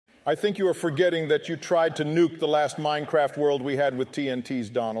I think you are forgetting that you tried to nuke the last Minecraft world we had with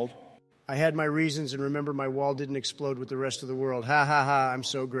TNTs, Donald. I had my reasons, and remember, my wall didn't explode with the rest of the world. Ha ha ha, I'm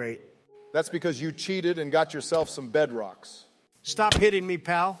so great. That's because you cheated and got yourself some bedrocks. Stop hitting me,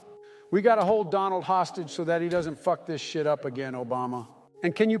 pal. We gotta hold Donald hostage so that he doesn't fuck this shit up again, Obama.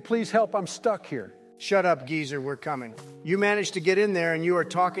 And can you please help? I'm stuck here. Shut up, geezer, we're coming. You managed to get in there and you are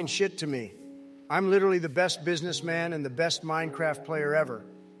talking shit to me. I'm literally the best businessman and the best Minecraft player ever.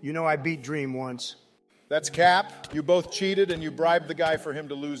 You know I beat Dream once. That's cap. You both cheated and you bribed the guy for him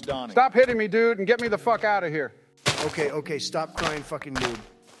to lose Donnie. Stop hitting me, dude, and get me the fuck out of here. Okay, stop crying, fucking noob.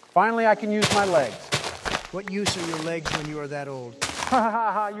 Finally, I can use my legs. What use are your legs when you are that old? Ha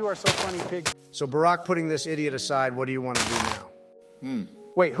ha ha, you are so funny, pig. So Barack putting this idiot aside, what do you want to do now?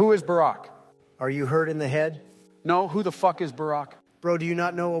 Wait, who is Barack? Are you hurt in the head? No, who the fuck is Barack? Bro, do you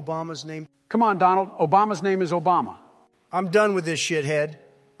not know Obama's name? Come on, Donald. Obama's name is Obama. I'm done with this shithead.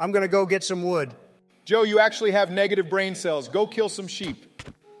 I'm gonna go get some wood. Joe, you actually have negative brain cells. Go kill some sheep.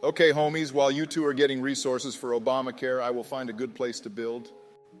 Okay, homies, while you two are getting resources for Obamacare, I will find a good place to build.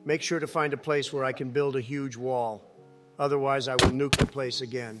 Make sure to find a place where I can build a huge wall. Otherwise, I will nuke the place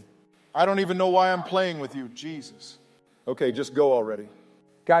again. I don't even know why I'm playing with you. Jesus. Okay, just go already.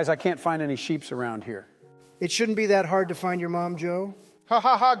 Guys, I can't find any sheeps around here. It shouldn't be that hard to find your mom, Joe. Ha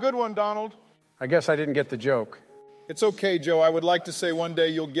ha ha, good one, Donald. I guess I didn't get the joke. It's okay, Joe. I would like to say one day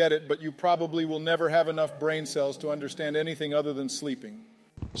you'll get it, but you probably will never have enough brain cells to understand anything other than sleeping.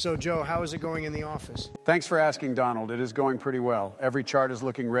 So, Joe, how is it going in the office? Thanks for asking, Donald. It is going pretty well. Every chart is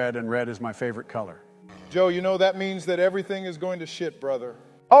looking red, and red is my favorite color. Joe, you know that means that everything is going to shit, brother.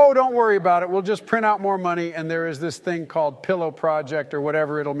 Oh, don't worry about it. We'll just print out more money, and there is this thing called Pillow Project or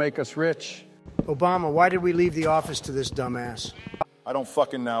whatever. It'll make us rich. Obama, why did we leave the office to this dumbass? I don't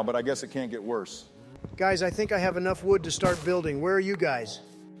fucking know, but I guess it can't get worse. Guys, I think I have enough wood to start building. Where are you guys?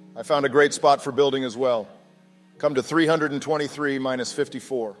 I found a great spot for building as well. Come to 323 minus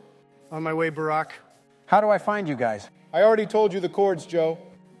 54. On my way, Barack. How do I find you guys? I already told you the chords, Joe.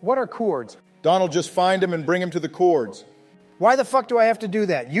 What are chords? Donald, just find him and bring him to the chords. Why the fuck do I have to do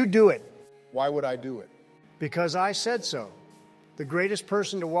that? You do it. Why would I do it? Because I said so. The greatest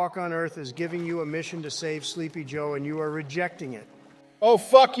person to walk on earth is giving you a mission to save Sleepy Joe, and you are rejecting it. Oh,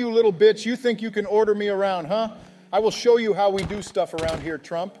 fuck you, little bitch. You think you can order me around, huh? I will show you how we do stuff around here,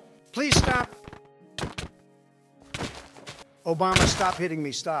 Trump. Please stop. Obama, stop hitting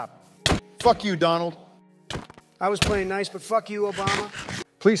me. Stop. Fuck you, Donald. I was playing nice, but fuck you, Obama.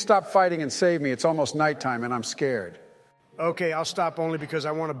 Please stop fighting and save me. It's almost nighttime, and I'm scared. Okay, I'll stop only because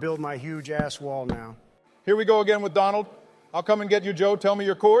I want to build my huge-ass wall now. Here we go again with Donald. I'll come and get you, Joe. Tell me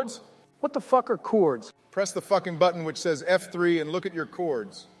your chords. What the fuck are chords? Press the fucking button which says F3 and look at your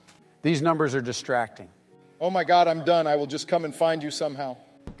chords. These numbers are distracting. Oh my God, I'm done. I will just come and find you somehow.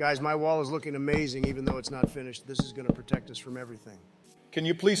 Guys, my wall is looking amazing, even though it's not finished. This is going to protect us from everything. Can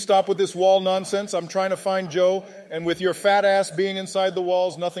you please stop with this wall nonsense? I'm trying to find Joe, and with your fat ass being inside the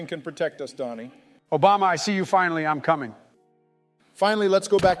walls, nothing can protect us, Donnie. Obama, I see you finally. I'm coming. Finally, let's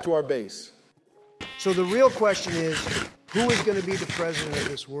go back to our base. So the real question is, who is going to be the president of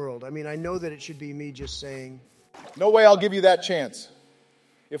this world? I mean, I know that it should be me just saying. No way I'll give you that chance.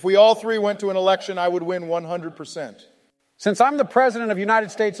 If we all three went to an election, I would win 100%. Since I'm the president of the United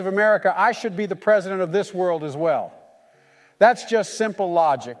States of America, I should be the president of this world as well. That's just simple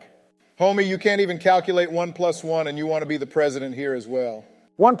logic. Homie, you can't even calculate 1 + 1, and you want to be the president here as well.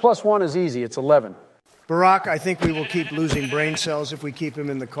 1 + 1 is easy. It's 11. Barack, I think we will keep losing brain cells if we keep him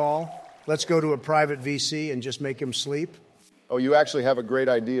in the call. Let's go to a private VC and just make him sleep. Oh, you actually have a great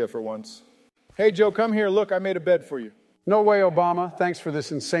idea for once. Hey, Joe, come here. Look, I made a bed for you. No way, Obama. Thanks for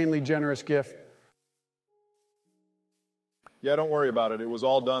this insanely generous gift. Yeah, don't worry about it. It was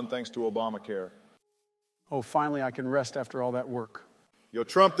all done thanks to Obamacare. Oh, finally I can rest after all that work. Yo,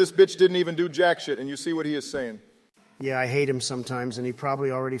 Trump, this bitch didn't even do jack shit, and you see what he is saying. Yeah, I hate him sometimes, and he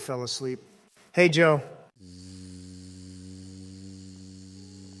probably already fell asleep. Hey, Joe.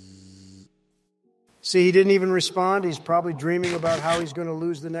 See, he didn't even respond. He's probably dreaming about how he's going to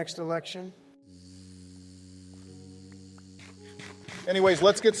lose the next election. Anyways,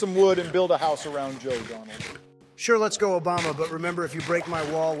 let's get some wood and build a house around Joe, Donald. Sure, let's go, Obama, but remember, if you break my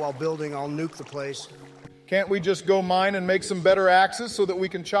wall while building, I'll nuke the place. Can't we just go mine and make some better axes so that we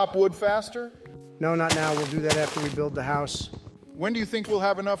can chop wood faster? No, not now. We'll do that after we build the house. When do you think we'll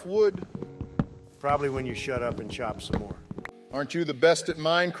have enough wood? Probably when you shut up and chop some more. Aren't you the best at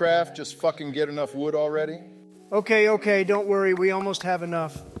Minecraft? Just fucking get enough wood already? Okay, don't worry. We almost have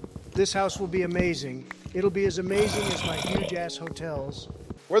enough. This house will be amazing. It'll be as amazing as my huge-ass hotels.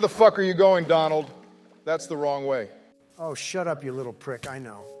 Where the fuck are you going, Donald? That's the wrong way. Oh, shut up, you little prick. I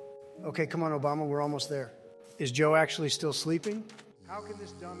know. Okay, come on, Obama, we're almost there. Is Joe actually still sleeping? How can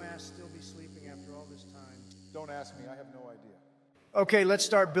this dumbass still be sleeping after all this time? Don't ask me, I have no idea. Okay, let's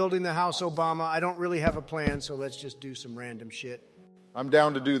start building the house, Obama. I don't really have a plan, so let's just do some random shit. I'm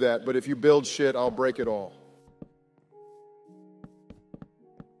down to do that, but if you build shit, I'll break it all.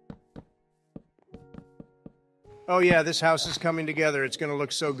 Oh yeah, this house is coming together. It's gonna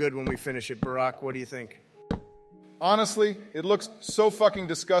look so good when we finish it. Barack, what do you think? Honestly, it looks so fucking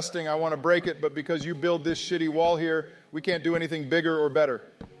disgusting, I want to break it, but because you build this shitty wall here, we can't do anything bigger or better.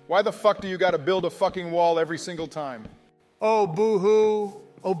 Why the fuck do you gotta build a fucking wall every single time? Oh, boo-hoo.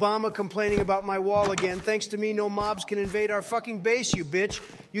 Obama complaining about my wall again. Thanks to me, no mobs can invade our fucking base, you bitch.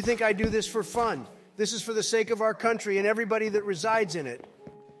 You think I do this for fun. This is for the sake of our country and everybody that resides in it.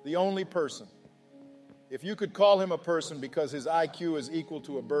 The only person. If you could call him a person because his IQ is equal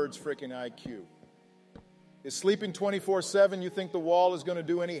to a bird's frickin' IQ. Is sleeping 24/7, you think the wall is gonna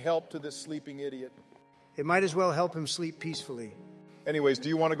do any help to this sleeping idiot? It might as well help him sleep peacefully. Anyways, do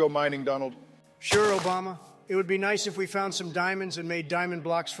you want to go mining, Donald? Sure, Obama. It would be nice if we found some diamonds and made diamond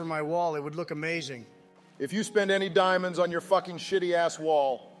blocks for my wall. It would look amazing. If you spend any diamonds on your fucking shitty-ass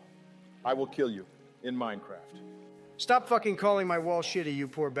wall, I will kill you in Minecraft. Stop fucking calling my wall shitty, you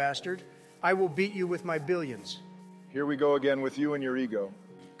poor bastard. I will beat you with my billions. Here we go again with you and your ego.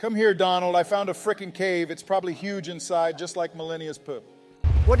 Come here, Donald. I found a frickin' cave. It's probably huge inside, just like Millennia's poop.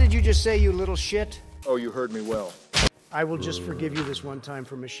 What did you just say, you little shit? Oh, you heard me well. I will just forgive you this one time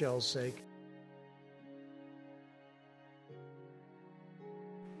for Michelle's sake.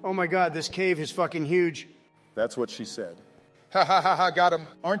 Oh my God, this cave is fucking huge. That's what she said. Ha ha ha ha, got him.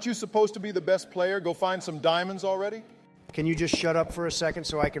 Aren't you supposed to be the best player? Go find some diamonds already? Can you just shut up for a second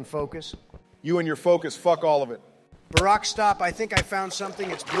so I can focus? You and your focus, fuck all of it. Barack, stop. I think I found something.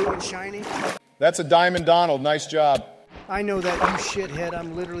 It's blue and shiny. That's a diamond, Donald. Nice job. I know that, you shithead.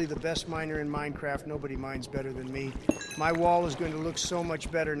 I'm literally the best miner in Minecraft. Nobody mines better than me. My wall is going to look so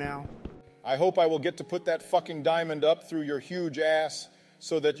much better now. I hope I will get to put that fucking diamond up through your huge ass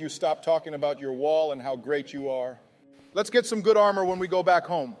so that you stop talking about your wall and how great you are. Let's get some good armor when we go back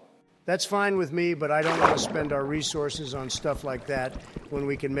home. That's fine with me, but I don't want to spend our resources on stuff like that when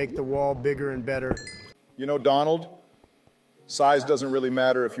we can make the wall bigger and better. You know, Donald, size doesn't really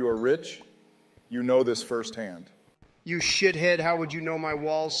matter if you are rich. You know this firsthand. You shithead, how would you know my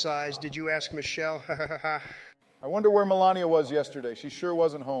wall size? Did you ask Michelle? I wonder where Melania was yesterday. She sure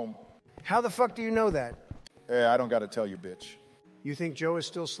wasn't home. How the fuck do you know that? Hey, I don't got to tell you, bitch. You think Joe is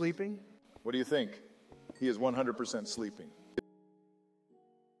still sleeping? What do you think? He is 100% sleeping.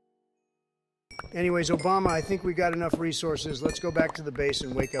 Anyways, Obama, I think we got enough resources. Let's go back to the base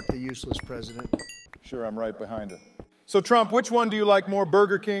and wake up the useless president. Sure, I'm right behind it. So, Trump, which one do you like more,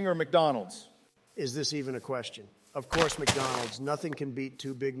 Burger King or McDonald's? Is this even a question? Of course, McDonald's. Nothing can beat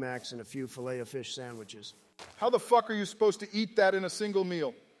 2 Big Macs and a few filet-o-fish sandwiches. How the fuck are you supposed to eat that in a single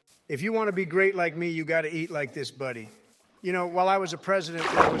meal? If you want to be great like me, you got to eat like this, buddy. You know, while I was a president,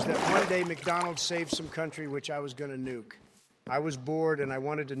 there was that one day McDonald's saved some country which I was going to nuke. I was bored and I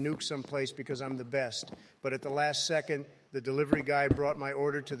wanted to nuke someplace because I'm the best. But at the last second, the delivery guy brought my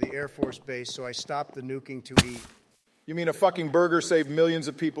order to the Air Force Base, so I stopped the nuking to eat. You mean a fucking burger saved millions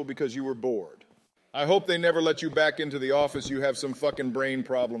of people because you were bored? I hope they never let you back into the office. You have some fucking brain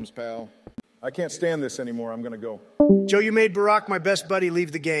problems, pal. I can't stand this anymore. I'm going to go. Joe, you made Barack, my best buddy,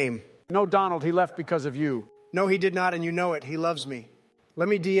 leave the game. No, Donald, he left because of you. No, he did not, and you know it. He loves me. Let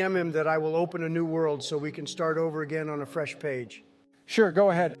me DM him that I will open a new world so we can start over again on a fresh page. Sure,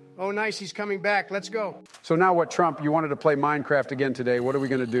 go ahead. Oh, nice. He's coming back. Let's go. So now what, Trump? You wanted to play Minecraft again today. What are we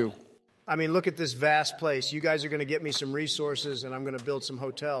going to do? I mean, look at this vast place. You guys are going to get me some resources, and I'm going to build some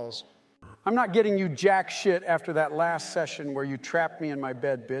hotels. I'm not getting you jack shit after that last session where you trapped me in my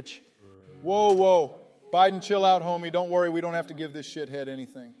bed, bitch. Whoa, whoa. Biden, chill out, homie. Don't worry. We don't have to give this shithead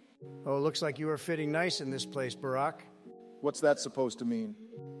anything. Oh, looks like you are fitting nice in this place, Barack. What's that supposed to mean?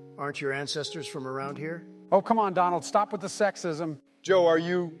 Aren't your ancestors from around here? Oh, come on, Donald. Stop with the sexism. Joe, are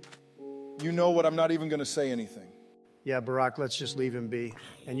you... You know what? I'm not even going to say anything. Yeah, Barack, let's just leave him be.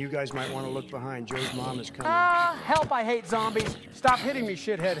 And you guys might want to look behind. Joe's mom is coming. Help, I hate zombies. Stop hitting me,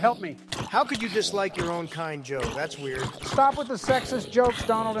 shithead. Help me. How could you dislike your own kind, Joe? That's weird. Stop with the sexist jokes,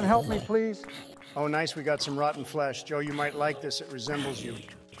 Donald, and help me, please. Oh, nice. We got some rotten flesh. Joe, you might like this. It resembles you.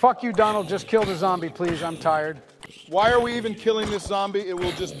 Fuck you, Donald. Just kill the zombie, please. I'm tired. Why are we even killing this zombie? It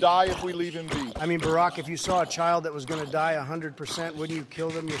will just die if we leave him be. I mean, Barack, if you saw a child that was going to die 100%, wouldn't you kill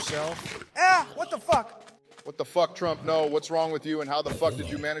them yourself? What the fuck? What the fuck, Trump? No, what's wrong with you and how the fuck did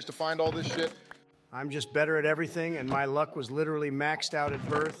you manage to find all this shit? I'm just better at everything, and my luck was literally maxed out at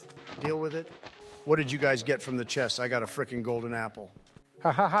birth. Deal with it. What did you guys get from the chest? I got a frickin' golden apple.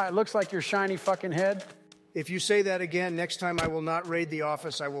 Ha ha ha, it looks like your shiny fucking head. If you say that again, next time I will not raid the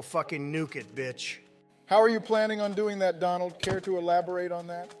office, I will fucking nuke it, bitch. How are you planning on doing that, Donald? Care to elaborate on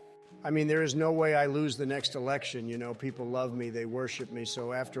that? I mean, there is no way I lose the next election. You know, people love me, they worship me,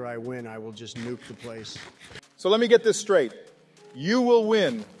 so after I win, I will just nuke the place. So let me get this straight. You will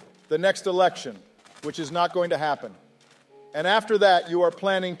win the next election, which is not going to happen. And after that, you are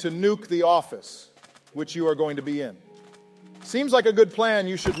planning to nuke the office, which you are going to be in. Seems like a good plan.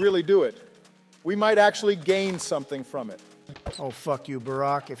 You should really do it. We might actually gain something from it. Oh, fuck you,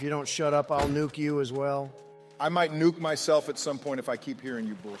 Barack. If you don't shut up, I'll nuke you as well. I might nuke myself at some point if I keep hearing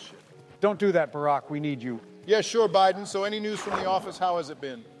you bullshit. Don't do that, Barack. We need you. Yeah, sure, Biden. So any news from the office? How has it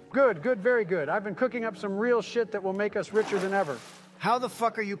been? Good, good, very good. I've been cooking up some real shit that will make us richer than ever. How the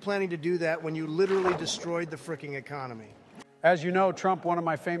fuck are you planning to do that when you literally destroyed the fricking economy? As you know, Trump, one of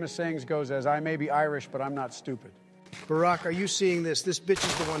my famous sayings goes as, I may be Irish, but I'm not stupid. Barack, are you seeing this? This bitch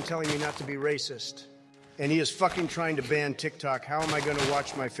is the one telling me not to be racist. And he is fucking trying to ban TikTok. How am I going to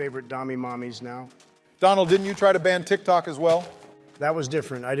watch my favorite Dommy mommies now? Donald, didn't you try to ban TikTok as well? That was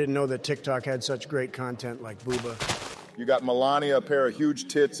different. I didn't know that TikTok had such great content like Booba. You got Melania, a pair of huge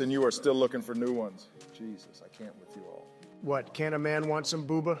tits, and you are still looking for new ones. Jesus, I can't with you all. What, can't a man want some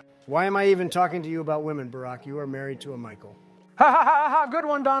Booba? Why am I even talking to you about women, Barack? You are married to a Michael. Ha ha ha ha, good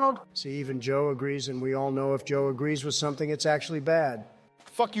one, Donald. See, even Joe agrees, and we all know if Joe agrees with something, it's actually bad.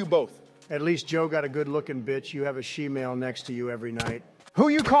 Fuck you both. At least Joe got a good-looking bitch. You have a she-male next to you every night. Who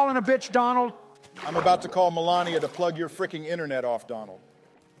you calling a bitch, Donald? I'm about to call Melania to plug your freaking internet off, Donald.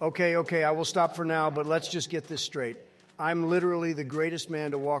 Okay, I will stop for now, but let's just get this straight. I'm literally the greatest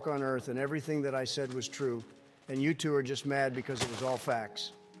man to walk on earth, and everything that I said was true. And you two are just mad because it was all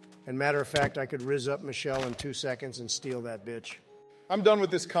facts. And matter of fact, I could rizz up Michelle in 2 seconds and steal that bitch. I'm done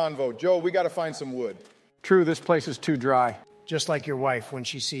with this convo. Joe, we got to find some wood. True, this place is too dry. Just like your wife when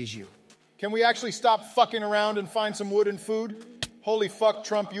she sees you. Can we actually stop fucking around and find some wood and food? Holy fuck,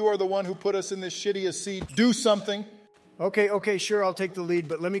 Trump, you are the one who put us in this shittiest seat. Do something. Okay, sure, I'll take the lead,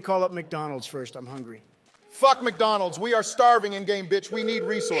 but let me call up McDonald's first. I'm hungry. Fuck McDonald's. We are starving in game, bitch. We need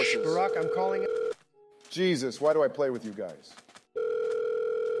resources. Barack, I'm calling it. Jesus, why do I play with you guys?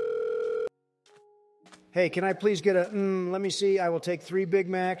 Hey, can I please get a, let me see. I will take 3 Big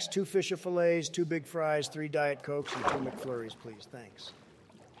Macs, 2 Fisher Fillets, 2 Big Fries, 3 Diet Cokes, and 2 McFlurries, please. Thanks.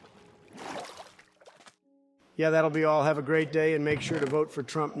 Yeah, that'll be all. Have a great day, and make sure to vote for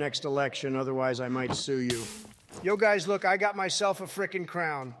Trump next election. Otherwise, I might sue you. Yo, guys, look, I got myself a frickin'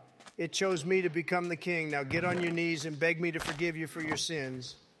 crown. It chose me to become the king. Now get on your knees and beg me to forgive you for your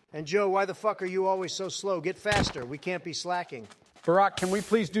sins. And Joe, why the fuck are you always so slow? Get faster. We can't be slacking. Barack, can we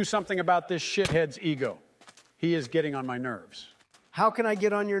please do something about this shithead's ego? He is getting on my nerves. How can I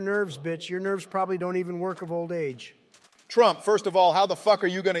get on your nerves, bitch? Your nerves probably don't even work of old age. Trump, first of all, how the fuck are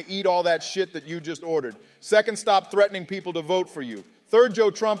you going to eat all that shit that you just ordered? Second, stop threatening people to vote for you. Third,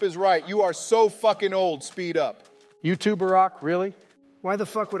 Joe Trump is right. You are so fucking old. Speed up. You too, Barack? Really? Why the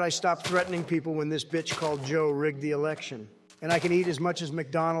fuck would I stop threatening people when this bitch called Joe rigged the election? And I can eat as much as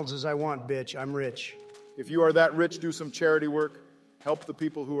McDonald's as I want, bitch. I'm rich. If you are that rich, do some charity work. Help the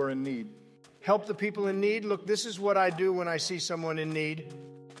people who are in need. Help the people in need? Look, this is what I do when I see someone in need.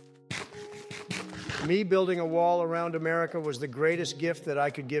 Me building a wall around America was the greatest gift that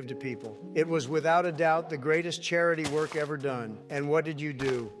I could give to people. It was without a doubt the greatest charity work ever done. And what did you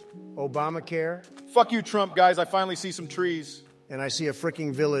do? Obamacare? Fuck you, Trump, guys. I finally see some trees. And I see a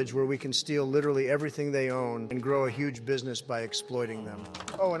freaking village where we can steal literally everything they own and grow a huge business by exploiting them.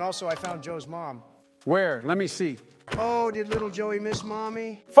 Oh, and also I found Joe's mom. Where? Let me see. Oh, did little Joey miss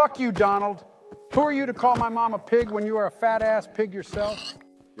Mommy? Fuck you, Donald. Who are you to call my mom a pig when you are a fat-ass pig yourself?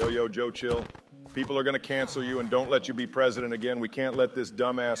 Yo, Joe, chill. People are going to cancel you and don't let you be president again. We can't let this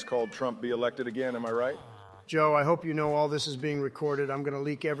dumbass called Trump be elected again. Am I right? Joe, I hope you know all this is being recorded. I'm going to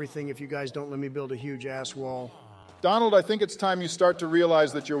leak everything if you guys don't let me build a huge ass wall. Donald, I think it's time you start to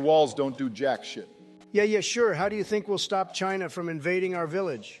realize that your walls don't do jack shit. Yeah, sure. How do you think we'll stop China from invading our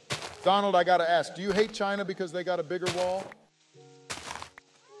village? Donald, I gotta ask, do you hate China because they got a bigger wall?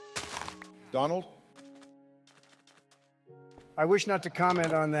 Donald? I wish not to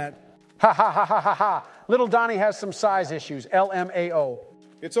comment on that. Ha ha ha ha ha ha. Little Donnie has some size issues. LMAO.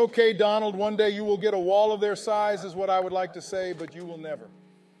 It's okay, Donald. One day you will get a wall of their size, is what I would like to say, but you will never.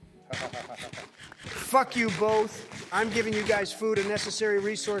 Fuck you both. I'm giving you guys food, a necessary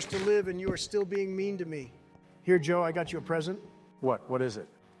resource to live, and you are still being mean to me. Here, Joe, I got you a present. What? What is it?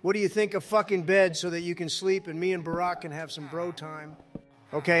 What do you think of fucking bed so that you can sleep and me and Barack can have some bro time?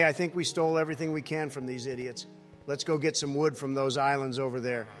 Okay, I think we stole everything we can from these idiots. Let's go get some wood from those islands over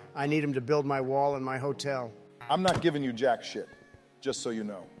there. I need them to build my wall and my hotel. I'm not giving you jack shit. just so you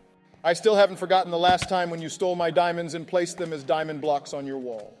know. I still haven't forgotten the last time when you stole my diamonds and placed them as diamond blocks on your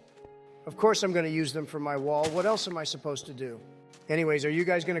wall. Of course I'm going to use them for my wall. What else am I supposed to do? Anyways, are you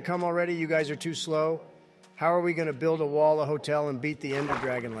guys going to come already? You guys are too slow. How are we going to build a wall, a hotel, and beat the Ender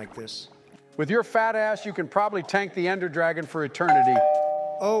Dragon like this? With your fat ass, you can probably tank the Ender Dragon for eternity.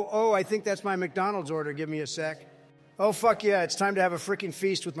 Oh, I think that's my McDonald's order. Give me a sec. Oh, fuck yeah, it's time to have a freaking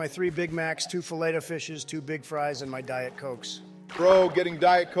feast with my 3 Big Macs, 2 Filet-O-Fishes, 2 Big Fries, and my Diet Cokes. Bro, getting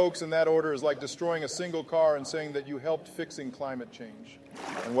Diet Cokes in that order is like destroying a single car and saying that you helped fixing climate change.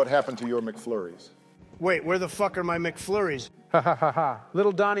 And what happened to your McFlurries? Wait, where the fuck are my McFlurries? Ha ha ha ha.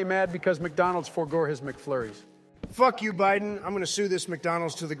 Little Donnie mad because McDonald's forego his McFlurries. Fuck you, Biden. I'm gonna sue this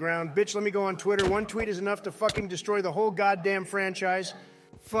McDonald's to the ground. Bitch, let me go on Twitter. 1 tweet is enough to fucking destroy the whole goddamn franchise.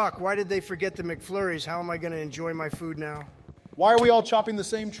 Fuck, why did they forget the McFlurries? How am I gonna enjoy my food now? Why are we all chopping the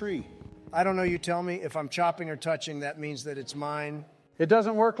same tree? I don't know, you tell me. If I'm chopping or touching, that means that it's mine. It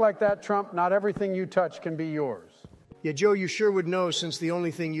doesn't work like that, Trump. Not everything you touch can be yours. Yeah, Joe, you sure would know since the only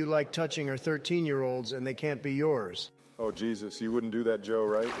thing you like touching are 13-year-olds and they can't be yours. Oh, Jesus, you wouldn't do that, Joe,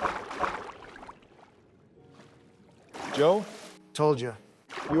 right? Joe? Told you.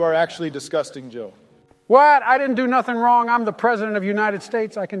 You are actually disgusting, Joe. What? I didn't do nothing wrong. I'm the president of the United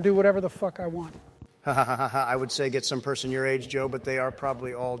States. I can do whatever the fuck I want. Ha ha ha ha. I would say get some person your age, Joe, but they are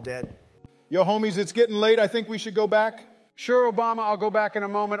probably all dead. Yo, homies, it's getting late. I think we should go back. Sure, Obama, I'll go back in a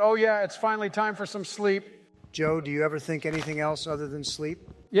moment. Oh, yeah, it's finally time for some sleep. Joe, do you ever think anything else other than sleep?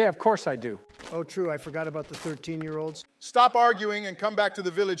 Yeah, of course I do. Oh, true. I forgot about the 13-year-olds. Stop arguing and come back to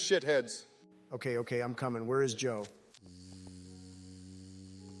the village, shitheads. Okay, I'm coming. Where is Joe?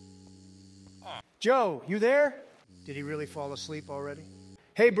 Joe, you there? Did he really fall asleep already?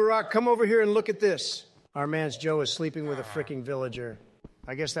 Hey, Barack, come over here and look at this. Our man's Joe is sleeping with a freaking villager.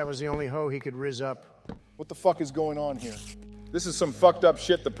 I guess that was the only hoe he could rizz up. What the fuck is going on here? This is some fucked up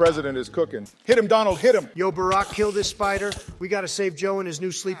shit the president is cooking. Hit him, Donald, hit him. Yo, Barack, kill this spider. We gotta save Joe and his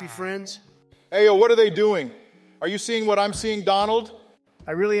new sleepy friends. Hey, yo, what are they doing? Are you seeing what I'm seeing, Donald?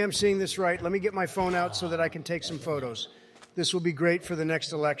 I really am seeing this right. Let me get my phone out so that I can take some photos. This will be great for the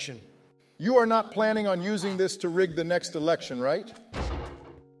next election. You are not planning on using this to rig the next election, right?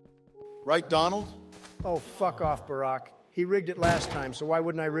 Right, Donald? Oh, fuck off, Barack. He rigged it last time, so why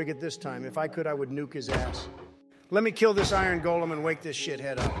wouldn't I rig it this time? If I could, I would nuke his ass. Let me kill this iron golem and wake this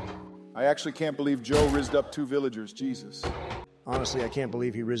shithead up. I actually can't believe Joe rizzed up 2 villagers, Jesus. Honestly, I can't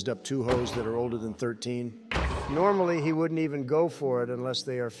believe he rizzed up 2 hoes that are older than 13. Normally, he wouldn't even go for it unless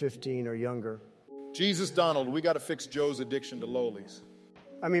they are 15 or younger. Jesus, Donald, we gotta fix Joe's addiction to lowlies.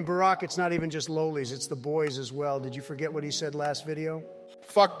 I mean, Barack, it's not even just lowlies, it's the boys as well. Did you forget what he said last video?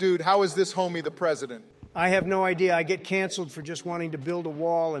 Fuck, dude, how is this homie the president? I have no idea. I get canceled for just wanting to build a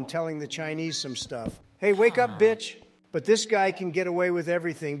wall and telling the Chinese some stuff. Hey, wake up, bitch. But this guy can get away with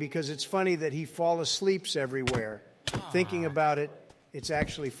everything because it's funny that he fall asleeps everywhere. Thinking about it, it's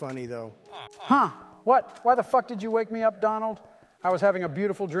actually funny, though. Huh? What? Why the fuck did you wake me up, Donald? I was having a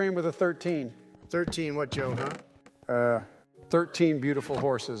beautiful dream with a 13. 13 what, Joe, huh? 13 beautiful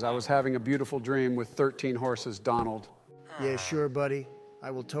horses. I was having a beautiful dream with 13 horses, Donald. Yeah, sure, buddy.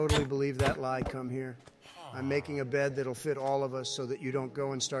 I will totally believe that lie. Come here. I'm making a bed that'll fit all of us so that you don't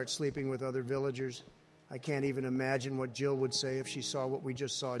go and start sleeping with other villagers. I can't even imagine what Jill would say if she saw what we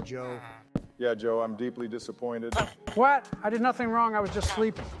just saw, Joe. Yeah, Joe, I'm deeply disappointed. What? I did nothing wrong. I was just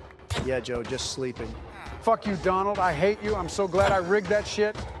sleeping. Yeah, Joe, just sleeping. Fuck you, Donald. I hate you. I'm so glad I rigged that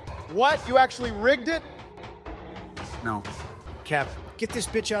shit. What? You actually rigged it? No. Cap, get this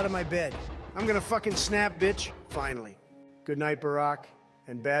bitch out of my bed. I'm gonna fucking snap, bitch. Finally. Good night, Barack.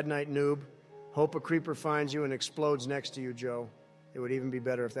 And bad night, noob. Hope a creeper finds you and explodes next to you, Joe. It would even be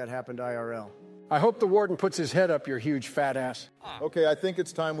better if that happened IRL. I hope the warden puts his head up, your huge fat ass. Okay, I think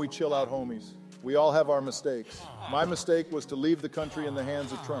it's time we chill out, homies. We all have our mistakes. My mistake was to leave the country in the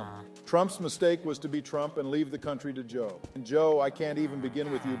hands of Trump. Trump's mistake was to be Trump and leave the country to Joe. And Joe, I can't even begin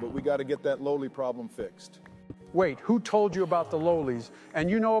with you, but we got to get that lowly problem fixed. Wait, who told you about the lowlies? And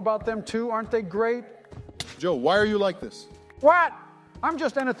you know about them too? Aren't they great? Joe, why are you like this? What? I'm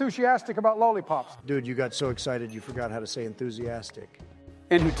just enthusiastic about lollipops. Dude, you got so excited you forgot how to say enthusiastic.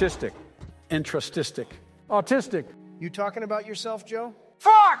 Inhutistic. Intrastistic. Autistic. You talking about yourself, Joe?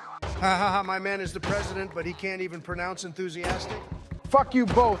 Fuck! Ha ha ha, my man is the president, but he can't even pronounce enthusiastic? Fuck you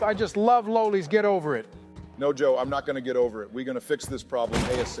both. I just love lowlies. Get over it. No, Joe, I'm not going to get over it. We're going to fix this problem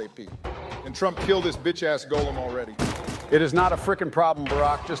ASAP. And Trump killed this bitch-ass golem already. It is not a frickin' problem,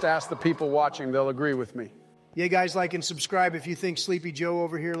 Barack. Just ask the people watching. They'll agree with me. Yeah, guys, like and subscribe if you think Sleepy Joe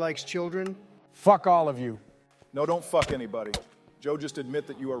over here likes children. Fuck all of you. No, don't fuck anybody. Joe, just admit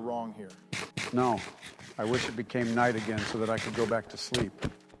that you are wrong here. No, I wish it became night again so that I could go back to sleep.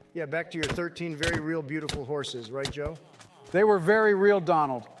 Yeah, back to your 13 very real beautiful horses, right, Joe? They were very real,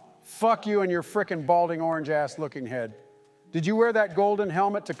 Donald. Fuck you and your frickin' balding orange-ass looking head. Did you wear that golden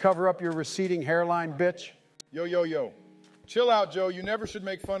helmet to cover up your receding hairline, bitch? Yo, yo, yo. Chill out, Joe. You never should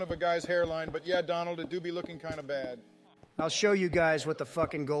make fun of a guy's hairline, but yeah, Donald, it do be looking kind of bad. I'll show you guys what the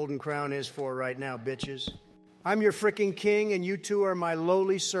fucking golden crown is for right now, bitches. I'm your frickin' king, and you two are my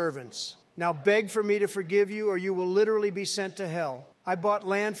lowly servants. Now beg for me to forgive you, or you will literally be sent to hell. I bought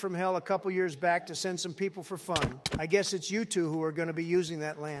land from hell a couple years back to send some people for fun. I guess it's you two who are going to be using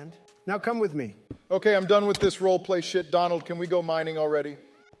that land. Now come with me. Okay, I'm done with this role play shit. Donald, can we go mining already?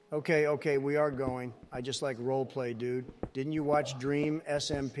 Okay, we are going. I just like role play, dude. Didn't you watch Dream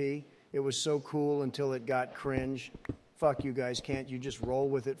SMP? It was so cool until it got cringe. Fuck you guys, can't you just roll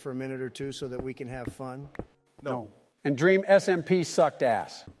with it for a minute or two so that we can have fun? No. And Dream SMP sucked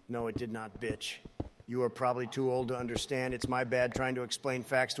ass. No, it did not, bitch. You are probably too old to understand. It's my bad trying to explain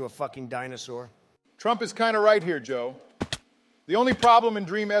facts to a fucking dinosaur. Trump is kind of right here, Joe. The only problem in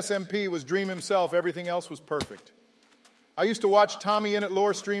Dream SMP was Dream himself. Everything else was perfect. I used to watch Tommy Innit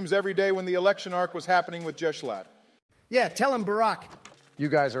lore streams every day when the election arc was happening with Jeshlat. Yeah, tell him, Barack. You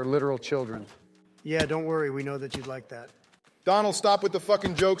guys are literal children. Yeah, don't worry. We know that you'd like that. Donald, stop with the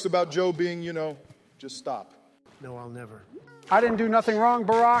fucking jokes about Joe being, just stop. No, I'll never. I didn't do nothing wrong,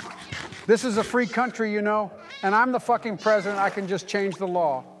 Barack. This is a free country, and I'm the fucking president. I can just change the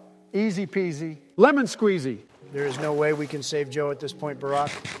law. Easy peasy. Lemon squeezy. There is no way we can save Joe at this point,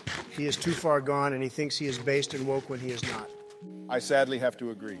 Barack. He is too far gone, and he thinks he is based and woke when he is not. I sadly have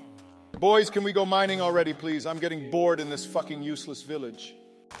to agree. Boys, can we go mining already, please? I'm getting bored in this fucking useless village.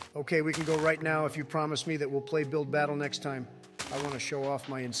 Okay, we can go right now if you promise me that we'll play Build Battle next time. I want to show off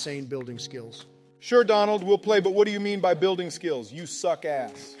my insane building skills. Sure, Donald, we'll play, but what do you mean by building skills? You suck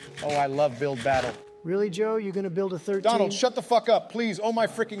ass. Oh, I love Build Battle. Really, Joe? You gonna build a 13? Donald, shut the fuck up, please. Oh my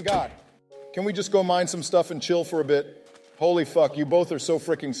freaking God. Can we just go mine some stuff and chill for a bit? Holy fuck, you both are so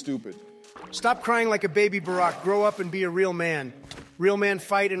freaking stupid. Stop crying like a baby, Barack. Grow up and be a real man. Real men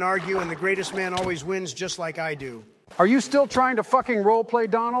fight and argue, and the greatest man always wins, just like I do. Are you still trying to fucking role play,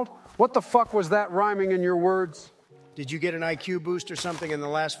 Donald? What the fuck was that rhyming in your words? Did you get an IQ boost or something in the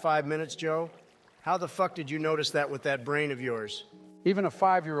last 5 minutes, Joe? How the fuck did you notice that with that brain of yours? Even a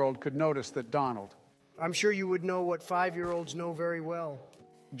 5-year-old could notice that Donald. I'm sure you would know what 5-year-olds know very well.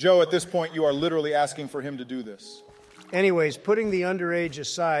 Joe, at this point, you are literally asking for him to do this. Anyways, putting the underage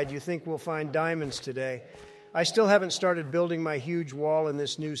aside, you think we'll find diamonds today. I still haven't started building my huge wall in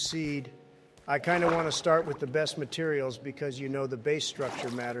this new seed. I kind of want to start with the best materials because the base structure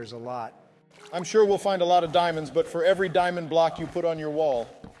matters a lot. I'm sure we'll find a lot of diamonds, but for every diamond block you put on your wall,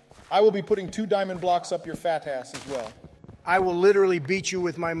 I will be putting 2 diamond blocks up your fat ass as well. I will literally beat you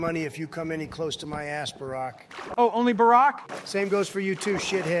with my money if you come any close to my ass, Barack. Oh, only Barack? Same goes for you too,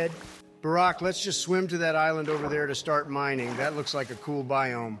 shithead. Barack, let's just swim to that island over there to start mining. That looks like a cool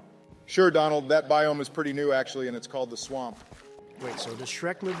biome. Sure, Donald, that biome is pretty new, actually, and it's called the Swamp. Wait, so does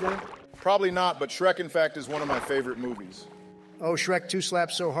Shrek live there? Probably not, but Shrek, in fact, is one of my favorite movies. Oh, Shrek 2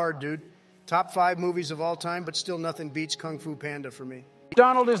 slaps so hard, dude. Top 5 movies of all time, but still nothing beats Kung Fu Panda for me.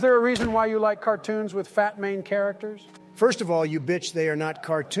 Donald, is there a reason why you like cartoons with fat main characters? First of all, you bitch, they are not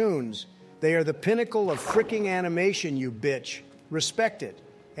cartoons. They are the pinnacle of fricking animation, you bitch. Respect it.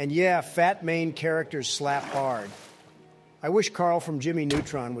 And yeah, fat main characters slap hard. I wish Carl from Jimmy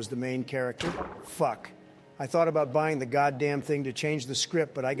Neutron was the main character. Fuck. I thought about buying the goddamn thing to change the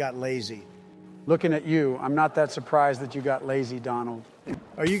script, but I got lazy. Looking at you, I'm not that surprised that you got lazy, Donald.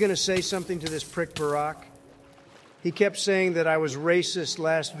 Are you going to say something to this prick Barack? He kept saying that I was racist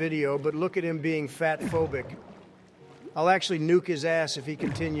last video, but look at him being fat-phobic. I'll actually nuke his ass if he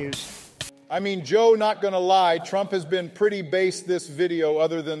continues. I mean, Joe, not gonna lie, Trump has been pretty base this video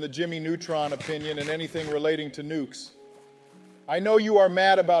other than the Jimmy Neutron opinion and anything relating to nukes. I know you are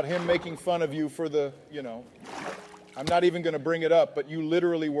mad about him making fun of you for the, I'm not even gonna bring it up, but you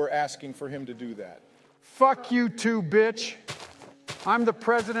literally were asking for him to do that. Fuck you too, bitch. I'm the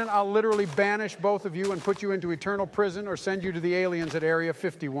president. I'll literally banish both of you and put you into eternal prison or send you to the aliens at Area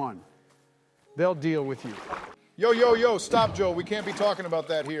 51. They'll deal with you. Yo, stop, Joe. We can't be talking about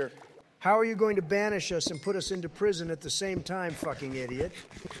that here. How are you going to banish us and put us into prison at the same time, fucking idiot?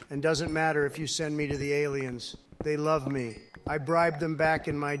 And doesn't matter if you send me to the aliens. They love me. I bribed them back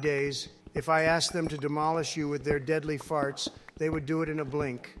in my days. If I asked them to demolish you with their deadly farts, they would do it in a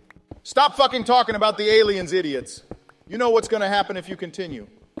blink. Stop fucking talking about the aliens, idiots. You know what's going to happen if you continue.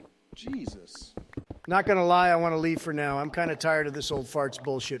 Jesus. Not gonna lie, I want to leave for now. I'm kind of tired of this old farts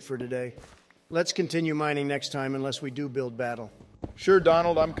bullshit for today. Let's continue mining next time unless we do Build Battle. Sure,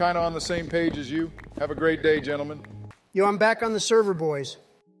 Donald, I'm kind of on the same page as you. Have a great day, gentlemen. Yo, I'm back on the server, boys.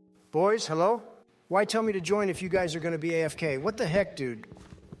 Boys, hello? Why tell me to join if you guys are going to be AFK? What the heck, dude?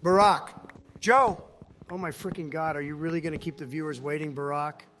 Barack. Joe! Oh my freaking God, are you really going to keep the viewers waiting,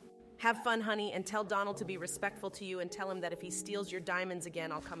 Barack? Have fun, honey, and tell Donald to be respectful to you and tell him that if he steals your diamonds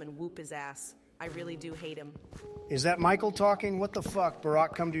again, I'll come and whoop his ass. I really do hate him. Is that Michael talking? What the fuck?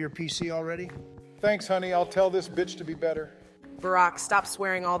 Barack, come to your PC already? Thanks, honey. I'll tell this bitch to be better. Barack, stop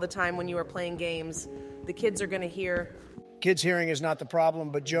swearing all the time when you are playing games. The kids are gonna hear. Kids hearing is not the problem,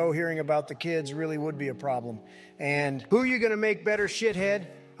 but Joe hearing about the kids really would be a problem. And who are you going to make better, shithead?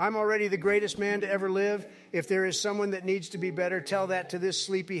 I'm already the greatest man to ever live. If there is someone that needs to be better, tell that to this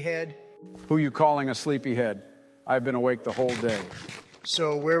sleepyhead. Who you calling a sleepyhead? I've been awake the whole day.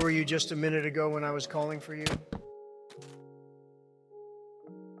 So where were you just a minute ago when I was calling for you?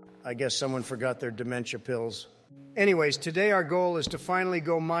 I guess someone forgot their dementia pills. Anyways, today our goal is to finally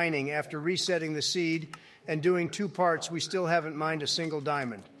go mining after resetting the seed and doing 2 parts. We still haven't mined a single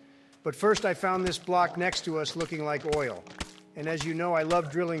diamond. But first I found this block next to us looking like oil. And as you know, I love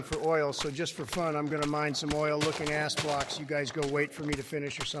drilling for oil, so just for fun, I'm going to mine some oil-looking ass blocks. You guys go wait for me to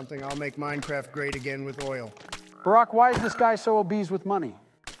finish or something. I'll make Minecraft great again with oil. Barack, why is this guy so obese with money?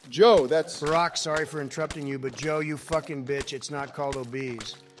 Joe, that's... Barack, sorry for interrupting you, but Joe, you fucking bitch, it's not called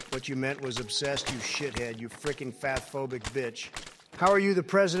obese. What you meant was obsessed, you shithead, you frickin' fat-phobic bitch. How are you the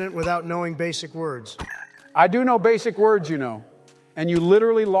president without knowing basic words? I do know basic words, you know. And you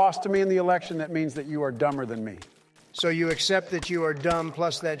literally lost to me in the election. That means that you are dumber than me. So you accept that you are dumb,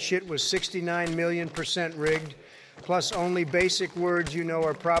 plus that shit was 69 million% rigged, plus only basic words you know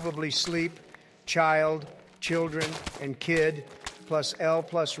are probably sleep, child, children, and kid, plus L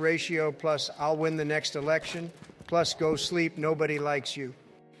plus ratio, plus I'll win the next election, plus go sleep, nobody likes you.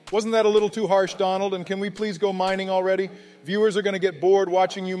 Wasn't that a little too harsh, Donald? And can we please go mining already? Viewers are going to get bored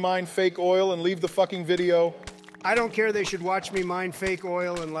watching you mine fake oil and leave the fucking video. I don't care, they should watch me mine fake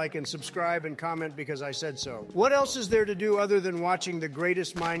oil and like and subscribe and comment because I said so. What else is there to do other than watching the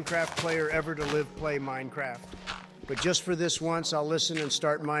greatest Minecraft player ever to live play Minecraft? But just for this once, I'll listen and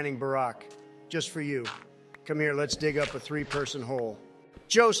start mining Barack. Just for you. Come here, let's dig up a 3-person hole.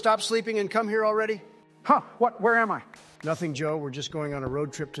 Joe, stop sleeping and come here already. Huh, what? Where am I? Nothing, Joe. We're just going on a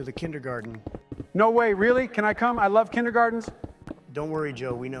road trip to the kindergarten. No way, really? Can I come? I love kindergartens. Don't worry,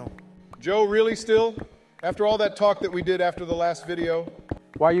 Joe, we know. Joe, really still? After all that talk that we did after the last video?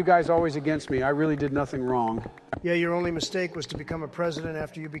 Why are you guys always against me? I really did nothing wrong. Yeah, your only mistake was to become a president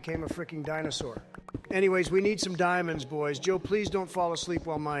after you became a freaking dinosaur. Anyways, we need some diamonds, boys. Joe, please don't fall asleep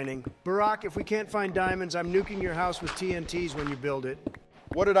while mining. Barack, if we can't find diamonds, I'm nuking your house with TNTs when you build it.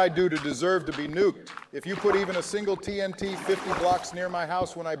 What did I do to deserve to be nuked? If you put even a single TNT 50 blocks near my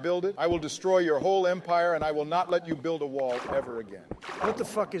house when I build it, I will destroy your whole empire and I will not let you build a wall ever again. What the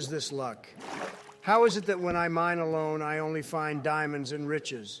fuck is this luck? How is it that when I mine alone, I only find diamonds and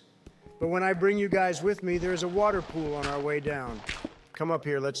riches? But when I bring you guys with me, there's a water pool on our way down. Come up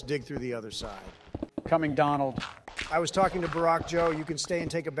here, let's dig through the other side. Coming, Donald. I was talking to Barack, Joe. You can stay and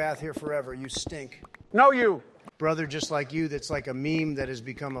take a bath here forever. You stink. No, you. Brother just like you that's like a meme that has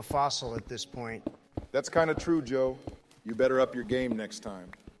become a fossil at this point. That's kind of true, Joe. You better up your game next time.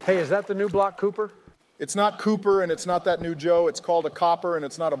 Hey, is that the new block, Cooper? It's not Cooper and it's not that new Joe. It's called a copper and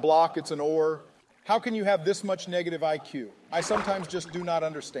it's not a block, it's an ore. How can you have this much negative IQ? I sometimes just do not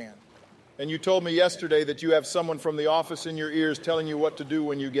understand. And you told me yesterday that you have someone from the office in your ears telling you what to do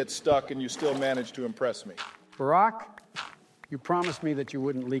when you get stuck and you still manage to impress me. Barack, you promised me that you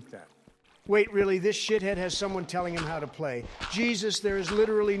wouldn't leak that. Wait, really? This shithead has someone telling him how to play. Jesus, there is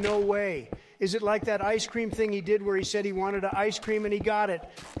literally no way. Is it like that ice cream thing he did where he said he wanted an ice cream and he got it?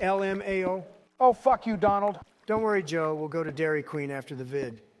 LMAO. Oh, fuck you, Donald. Don't worry, Joe. We'll go to Dairy Queen after the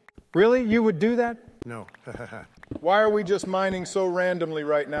vid. Really? You would do that? No. Why are we just mining so randomly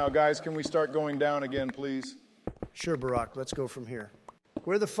right now, guys? Can we start going down again, please? Sure, Barack. Let's go from here.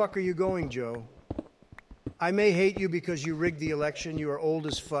 Where the fuck are you going, Joe? I may hate you because you rigged the election. You are old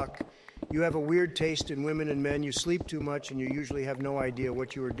as fuck. You have a weird taste in women and men. You sleep too much, and you usually have no idea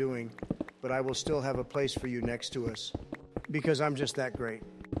what you are doing. But I will still have a place for you next to us. Because I'm just that great.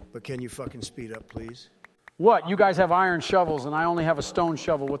 But can you fucking speed up, please? What? You guys have iron shovels, and I only have a stone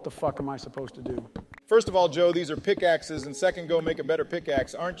shovel. What the fuck am I supposed to do? First of all, Joe, these are pickaxes, and second, go make a better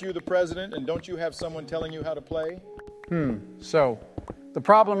pickaxe. Aren't you the president, and don't you have someone telling you how to play? So, the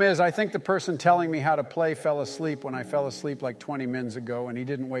problem is, I think the person telling me how to play fell asleep when I fell asleep like 20 minutes ago, and he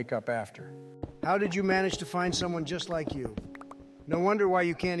didn't wake up after. How did you manage to find someone just like you? No wonder why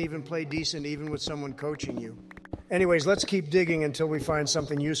you can't even play decent even with someone coaching you. Anyways, let's keep digging until we find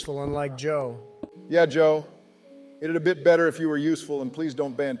something useful, unlike Joe. Yeah, Joe. It'd a bit better if you were useful, and please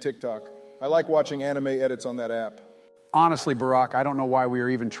don't ban TikTok. I like watching anime edits on that app. Honestly, Barack, I don't know why we are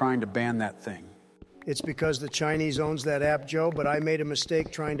even trying to ban that thing. It's because the Chinese owns that app, Joe, but I made a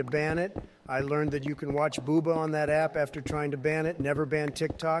mistake trying to ban it. I learned that you can watch Booba on that app after trying to ban it. Never ban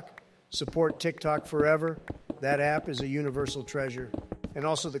TikTok. Support TikTok forever. That app is a universal treasure. And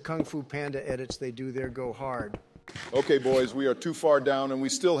also the Kung Fu Panda edits they do there go hard. Okay, boys, we are too far down, and we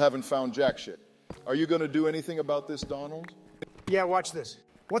still haven't found jack shit. Are you going to do anything about this, Donald? Yeah, watch this.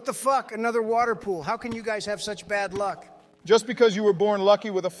 What the fuck? Another water pool. How can you guys have such bad luck? Just because you were born lucky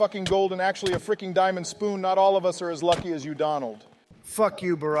with a fucking gold and actually a freaking diamond spoon, not all of us are as lucky as you, Donald. Fuck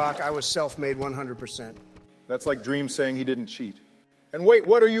you, Barack. I was self-made 100%. That's like Dream saying he didn't cheat. And wait,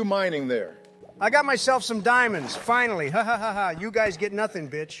 what are you mining there? I got myself some diamonds, finally. Ha ha ha ha. You guys get nothing,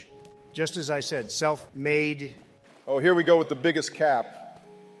 bitch. Just as I said, self-made. Oh, here we go with the biggest cap.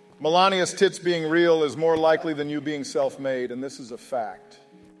 Melania's tits being real is more likely than you being self-made, and this is a fact.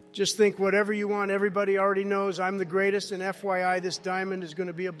 Just think whatever you want. Everybody already knows I'm the greatest, and FYI, this diamond is going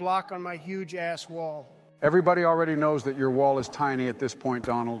to be a block on my huge ass wall. Everybody already knows that your wall is tiny at this point,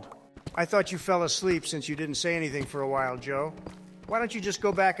 Donald. I thought you fell asleep since you didn't say anything for a while, Joe. Why don't you just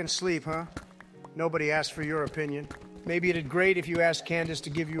go back and sleep, huh? Nobody asked for your opinion. Maybe it'd great if you asked Candace to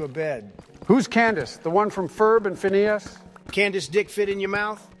give you a bed. Who's Candace? The one from Ferb and Phineas? Candace dick fit in your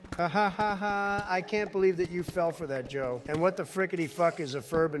mouth? Ha ha ha ha. I can't believe that you fell for that, Joe. And what the frickety fuck is a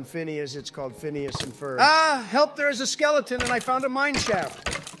Ferb and Phineas? It's called Phineas and Ferb. Ah, help, there is a skeleton and I found a mine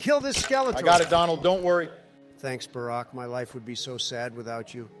shaft. Kill this skeleton. I got it, Donald. Don't worry. Thanks, Barack. My life would be so sad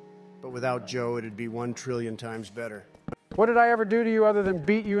without you. But without Joe, it'd be 1 trillion times better. What did I ever do to you other than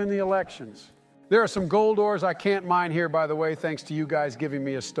beat you in the elections? There are some gold ores I can't mine here, by the way, thanks to you guys giving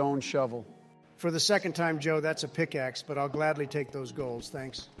me a stone shovel. For the second time, Joe, that's a pickaxe, but I'll gladly take those golds,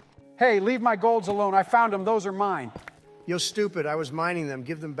 thanks. Hey, leave my golds alone. I found them. Those are mine. You're stupid. I was mining them.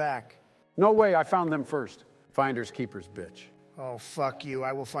 Give them back. No way. I found them first. Finders keepers, bitch. Oh, fuck you.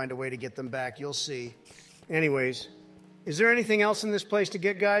 I will find a way to get them back. You'll see. Anyways, is there anything else in this place to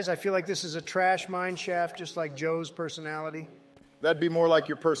get, guys? I feel like this is a trash mine shaft, just like Joe's personality. That'd be more like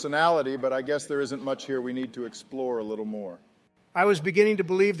your personality, but I guess there isn't much here we need to explore a little more. I was beginning to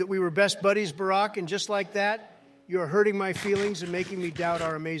believe that we were best buddies, Barack, and just like that, you're hurting my feelings and making me doubt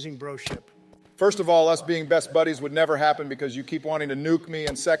our amazing broship. First of all, us being best buddies would never happen because you keep wanting to nuke me,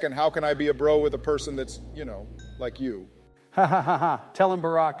 and second, how can I be a bro with a person that's, like you? Ha ha ha ha. Tell him,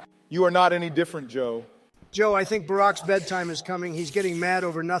 Barack. You are not any different, Joe. Joe, I think Barack's bedtime is coming. He's getting mad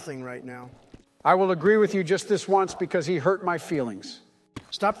over nothing right now. I will agree with you just this once because he hurt my feelings.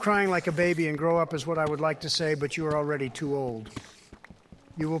 Stop crying like a baby and grow up is what I would like to say, but you are already too old.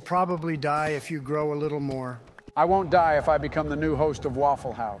 You will probably die if you grow a little more. I won't die if I become the new host of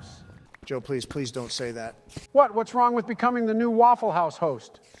Waffle House. Joe, please don't say that. What? What's wrong with becoming the new Waffle House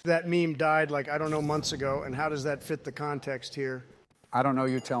host? That meme died like, I don't know, months ago, and how does that fit the context here? I don't know,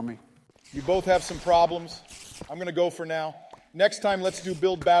 you tell me. You both have some problems. I'm going to go for now. Next time, let's do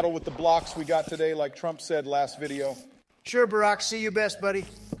build battle with the blocks we got today, like Trump said last video. Sure, Barack. See you best, buddy.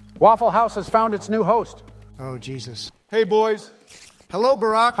 Waffle House has found its new host. Oh, Jesus. Hey, boys. Hello,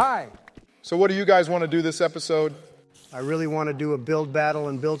 Barack. Hi. So what do you guys want to do this episode? I really want to do a build battle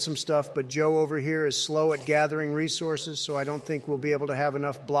and build some stuff, but Joe over here is slow at gathering resources, so I don't think we'll be able to have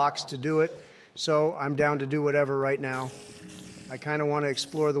enough blocks to do it. So I'm down to do whatever right now. I kind of want to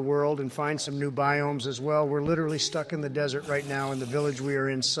explore the world and find some new biomes as well. We're literally stuck in the desert right now, and the village we are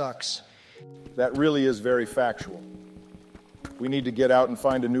in sucks. That really is very factual. We need to get out and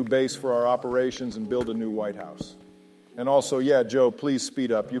find a new base for our operations and build a new White House. And also, yeah, Joe, please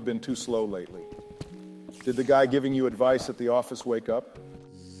speed up. You've been too slow lately. Did the guy giving you advice at the office wake up?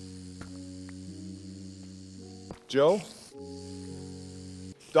 Joe?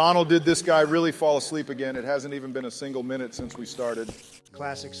 Donald, did this guy really fall asleep again? It hasn't even been a single minute since we started.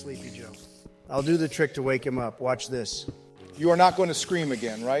 Classic Sleepy Joe. I'll do the trick to wake him up. Watch this. You are not going to scream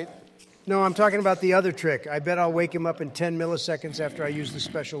again, right? No, I'm talking about the other trick. I bet I'll wake him up in 10 milliseconds after I use the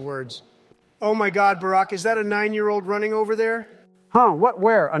special words. Oh my God, Barack, is that a 9-year-old running over there? Huh, what,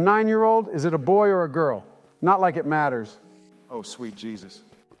 where? A 9-year-old? Is it a boy or a girl? Not like it matters. Oh, sweet Jesus.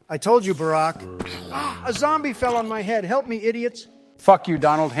 I told you, Barack. A zombie fell on my head. Help me, idiots. Fuck you,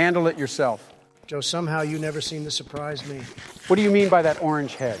 Donald. Handle it yourself. Joe, somehow you never seem to surprise me. What do you mean by that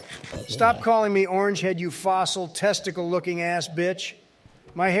orange head? Stop calling me orange head, you fossil, testicle-looking ass bitch.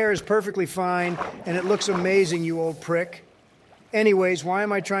 My hair is perfectly fine, and it looks amazing, you old prick. Anyways, why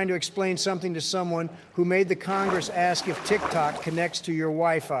am I trying to explain something to someone who made the Congress ask if TikTok connects to your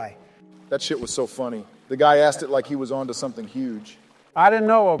Wi-Fi? That shit was so funny. The guy asked it like he was onto something huge. I didn't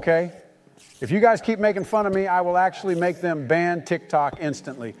know, okay? If you guys keep making fun of me, I will actually make them ban TikTok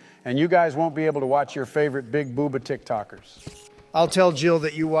instantly. And you guys won't be able to watch your favorite big booba TikTokers. I'll tell Jill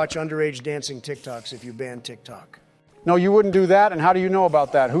that you watch underage dancing TikToks if you ban TikTok. No, you wouldn't do that, and how do you know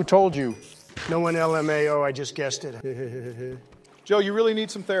about that? Who told you? No one LMAO, I just guessed it. Joe, you really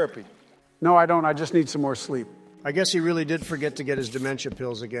need some therapy. No, I don't. I just need some more sleep. I guess he really did forget to get his dementia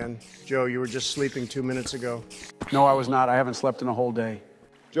pills again. Joe, you were just sleeping 2 minutes ago. No, I was not. I haven't slept in a whole day.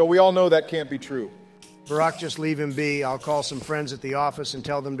 Joe, we all know that can't be true. Barack, just leave him be. I'll call some friends at the office and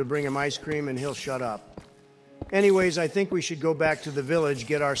tell them to bring him ice cream, and he'll shut up. Anyways, I think we should go back to the village,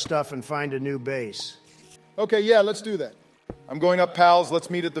 get our stuff, and find a new base. Okay, yeah, let's do that. I'm going up, pals. Let's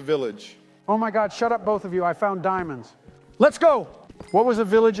meet at the village. Oh my God, shut up, both of you. I found diamonds. Let's go. What was a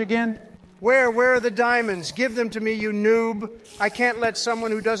village again? Where are the diamonds? Give them to me, you noob. I can't let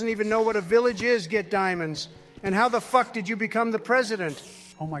someone who doesn't even know what a village is get diamonds. And how the fuck did you become the president?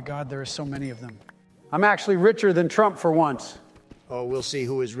 Oh my God, there are so many of them. I'm actually richer than Trump for once. Oh, we'll see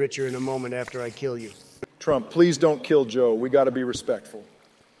who is richer in a moment after I kill you. Trump, please don't kill Joe. We got to be respectful.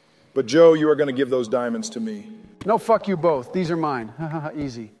 But Joe, you are going to give those diamonds to me. No, fuck you both. These are mine.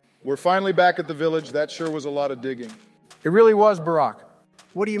 Easy. We're finally back at the village. That sure was a lot of digging. It really was, Barack.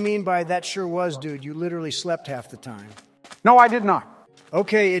 What do you mean by that sure was, dude? You literally slept half the time. No, I did not.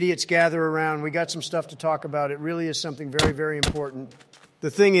 Okay, idiots, gather around. We got some stuff to talk about. It really is something very, very important.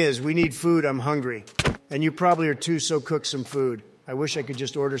 The thing is, we need food. I'm hungry. And you probably are too, so cook some food. I wish I could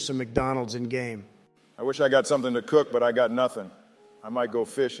just order some McDonald's in-game. I wish I got something to cook, but I got nothing. I might go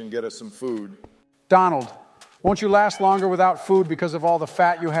fish and get us some food. Donald, won't you last longer without food because of all the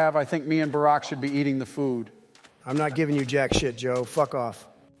fat you have? I think me and Barack should be eating the food. I'm not giving you jack shit, Joe. Fuck off.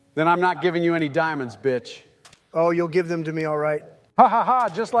 Then I'm not giving you any diamonds, bitch. Oh, you'll give them to me, all right? Ha ha ha,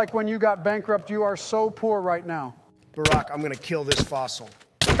 just like when you got bankrupt, you are so poor right now. Barack, I'm gonna kill this fossil.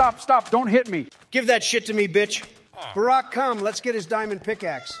 Stop, don't hit me. Give that shit to me, bitch. Barack, come, let's get his diamond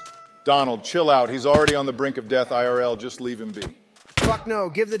pickaxe. Donald, chill out. He's already on the brink of death, IRL. Just leave him be. Fuck no,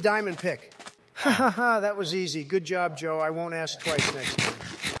 give the diamond pick. Ha ha ha, that was easy. Good job, Joe. I won't ask twice next time.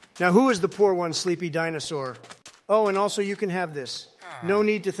 Now, who is the poor one, Sleepy Dinosaur? Oh, and also you can have this. No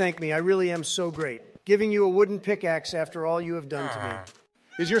need to thank me. I really am so great. Giving you a wooden pickaxe after all you have done to me.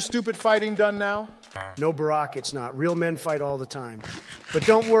 Is your stupid fighting done now? No, Barack, it's not. Real men fight all the time. But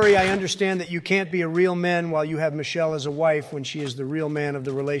don't worry, I understand that you can't be a real man while you have Michelle as a wife when she is the real man of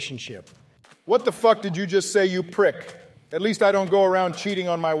the relationship. What the fuck did you just say, you prick? At least I don't go around cheating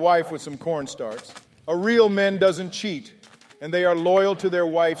on my wife with some cornstarch. A real man doesn't cheat, and they are loyal to their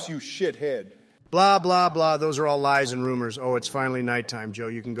wives, you shithead. Blah, blah, blah. Those are all lies and rumors. Oh, it's finally nighttime, Joe.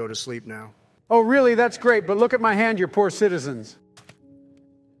 You can go to sleep now. Oh, really? That's great, but look at my hand, you poor citizens.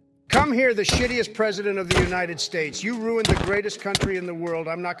 Come here, the shittiest president of the United States. You ruined the greatest country in the world.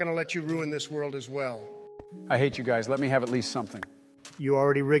 I'm not going to let you ruin this world as well. I hate you guys. Let me have at least something. You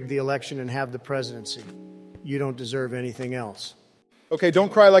already rigged the election and have the presidency. You don't deserve anything else. Okay,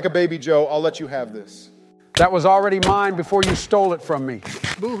 don't cry like a baby, Joe. I'll let you have this. That was already mine before you stole it from me.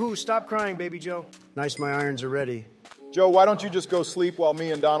 Boo-hoo, stop crying, baby Joe. Nice, my irons are ready. Joe, why don't you just go sleep while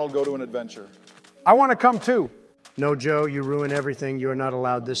me and Donald go to an adventure? I want to come too. No, Joe, you ruin everything. You are not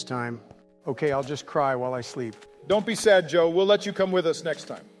allowed this time. Okay, I'll just cry while I sleep. Don't be sad, Joe. We'll let you come with us next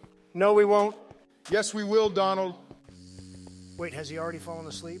time. No, we won't. Yes, we will, Donald. Wait, has he already fallen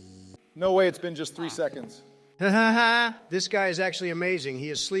asleep? No way, it's been just 3 seconds. This guy is actually amazing.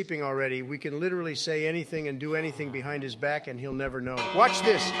 He is sleeping already. We can literally say anything and do anything behind his back, and he'll never know. Watch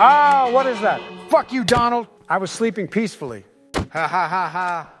this. Ah, what is that? Fuck you, Donald. I was sleeping peacefully. Ha ha ha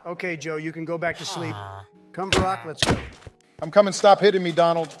ha. Okay, Joe, you can go back to sleep. Come, Barack, let's go. I'm coming. Stop hitting me,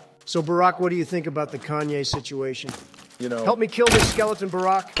 Donald. So, Barack, what do you think about the Kanye situation? You know. Help me kill this skeleton,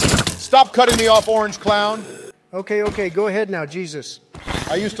 Barack. Stop cutting me off, orange clown. Okay, go ahead now, Jesus.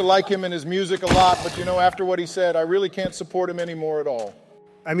 I used to like him and his music a lot, but you know, after what he said, I really can't support him anymore at all.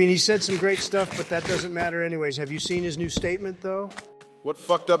 I mean, he said some great stuff, but that doesn't matter anyways. Have you seen his new statement, though? What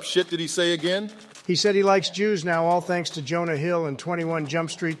fucked up shit did he say again? He said he likes Jews now, all thanks to Jonah Hill and 21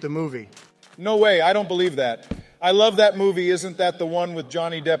 Jump Street, the movie. No way, I don't believe that. I love that movie. Isn't that the one with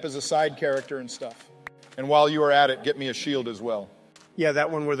Johnny Depp as a side character and stuff? And while you are at it, get me a shield as well. Yeah,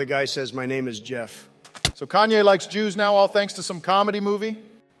 that one where the guy says, "My name is Jeff." So Kanye likes Jews now, all thanks to some comedy movie?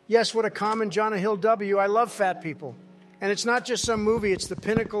 Yes, what a common Jonah Hill W. I love fat people. And it's not just some movie, it's the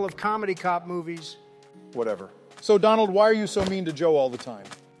pinnacle of comedy cop movies. Whatever. So Donald, why are you so mean to Joe all the time?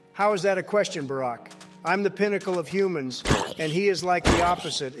 How is that a question, Barack? I'm the pinnacle of humans, and he is like the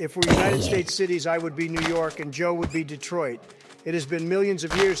opposite. If we're United States cities, I would be New York, and Joe would be Detroit. It has been millions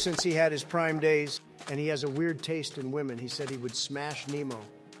of years since he had his prime days, and he has a weird taste in women. He said he would smash Nemo.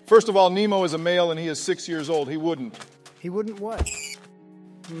 First of all, Nemo is a male and he is 6 years old. He wouldn't. He wouldn't what?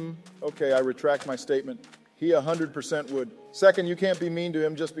 Okay, I retract my statement. He 100% would. Second, you can't be mean to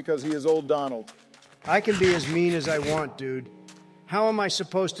him just because he is old Donald. I can be as mean as I want, dude. How am I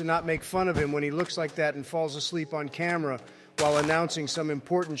supposed to not make fun of him when he looks like that and falls asleep on camera while announcing some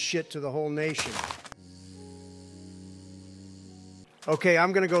important shit to the whole nation? Okay,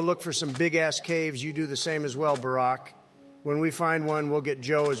 I'm gonna go look for some big-ass caves. You do the same as well, Barack. When we find one, we'll get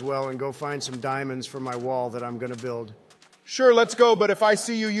Joe as well and go find some diamonds for my wall that I'm gonna build. Sure, let's go, but if I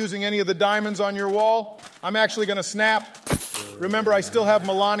see you using any of the diamonds on your wall, I'm actually gonna snap. Remember, I still have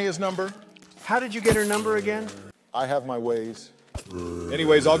Melania's number. How did you get her number again? I have my ways.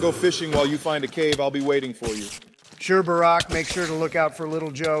 Anyways, I'll go fishing while you find a cave. I'll be waiting for you. Sure, Barack. Make sure to look out for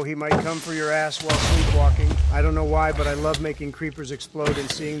little Joe. He might come for your ass while sleepwalking. I don't know why, but I love making creepers explode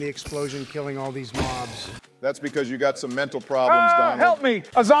and seeing the explosion killing all these mobs. That's because you got some mental problems, Donald. Help me!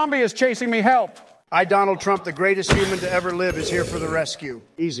 A zombie is chasing me, help! I, Donald Trump, the greatest human to ever live, is here for the rescue.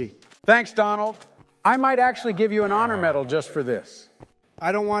 Easy. Thanks, Donald. I might actually give you an honor medal just for this.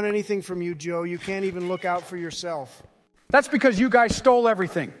 I don't want anything from you, Joe. You can't even look out for yourself. That's because you guys stole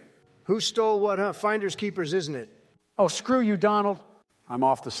everything. Who stole what, huh? Finders keepers, isn't it? Oh, screw you, Donald. I'm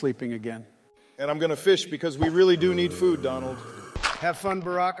off to sleeping again. And I'm gonna fish because we really do need food, Donald. Have fun,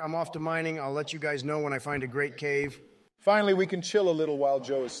 Barack. I'm off to mining. I'll let you guys know when I find a great cave. Finally, we can chill a little while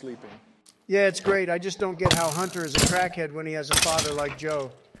Joe is sleeping. Yeah, it's great. I just don't get how Hunter is a crackhead when he has a father like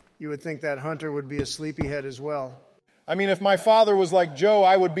Joe. You would think that Hunter would be a sleepyhead as well. I mean, if my father was like Joe,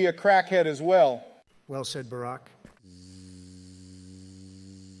 I would be a crackhead as well. Well said, Barack.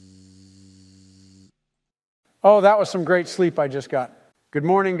 Oh, that was some great sleep I just got. Good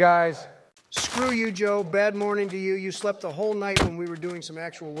morning, guys. Screw you, Joe. Bad morning to you. You slept the whole night when we were doing some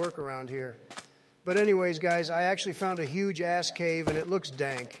actual work around here. But anyways, guys, I actually found a huge ass cave, and it looks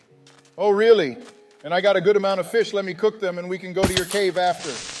dank. Oh, really? And I got a good amount of fish. Let me cook them, and we can go to your cave after.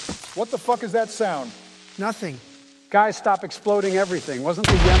 What the fuck is that sound? Nothing. Guys, stop exploding everything. Wasn't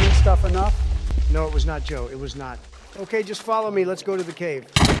the Yemen stuff enough? No, it was not, Joe. It was not. Okay, just follow me. Let's go to the cave.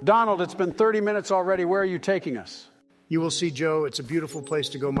 Donald, it's been 30 minutes already. Where are you taking us? You will see, Joe. It's a beautiful place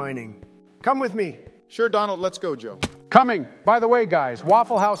to go mining. Come with me. Sure, Donald, let's go, Joe. Coming. By the way, guys,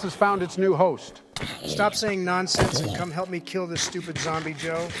 Waffle House has found its new host. Stop saying nonsense and come help me kill this stupid zombie,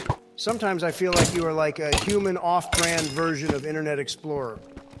 Joe. Sometimes I feel like you are like a human off-brand version of Internet Explorer.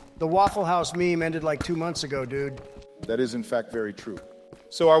 The Waffle House meme ended like 2 months ago, dude. That is, in fact, very true.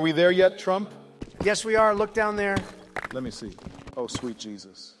 So are we there yet, Trump? Yes, we are. Look down there. Let me see. Oh, sweet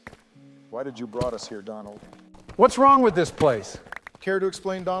Jesus. Why did you brought us here, Donald? What's wrong with this place? Care to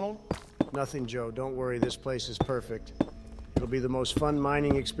explain, Donald? Nothing, Joe. Don't worry. This place is perfect. It'll be the most fun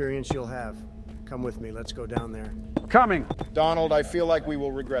mining experience you'll have. Come with me. Let's go down there. Coming. Donald, I feel like we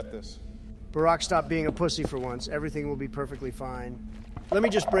will regret this. Barack, stop being a pussy for once. Everything will be perfectly fine. Let me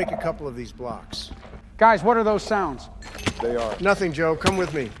just break a couple of these blocks. Guys, what are those sounds? They are. Nothing, Joe. Come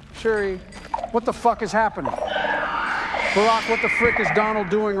with me. Shuri, what the fuck is happening? Barack, what the frick is Donald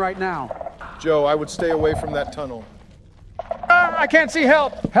doing right now? Joe, I would stay away from that tunnel. I can't see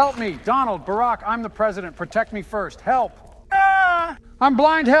help. Help me. Donald, Barack, I'm the president. Protect me first. Help. I'm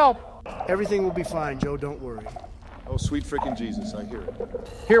blind. Help. Everything will be fine, Joe. Don't worry. Oh, sweet frickin' Jesus, I hear it.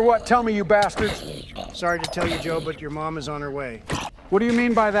 Hear what? Tell me, you bastards. Sorry to tell you, Joe, but your mom is on her way. What do you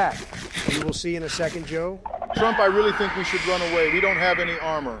mean by that? You will see in a second, Joe. Trump, I really think we should run away. We don't have any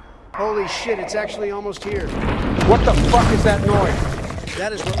armor. Holy shit, it's actually almost here. What the fuck is that noise?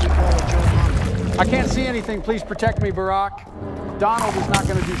 That is what we call a Joe Mama. I can't see anything. Please protect me, Barack. Donald is not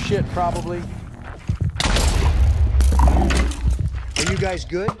going to do shit, probably. Are you guys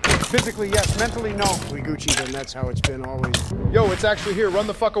good? Physically, yes. Mentally, no. We Gucci, then that's how it's been always. Yo, it's actually here. Run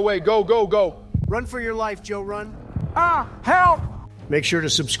the fuck away. Go, go, go. Run for your life, Joe, run. Help! Make sure to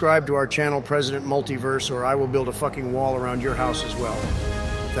subscribe to our channel, President Multiverse, or I will build a fucking wall around your house as well.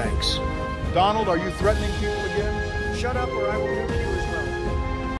 Thanks. Donald, are you threatening people again? Shut up or I will nuke you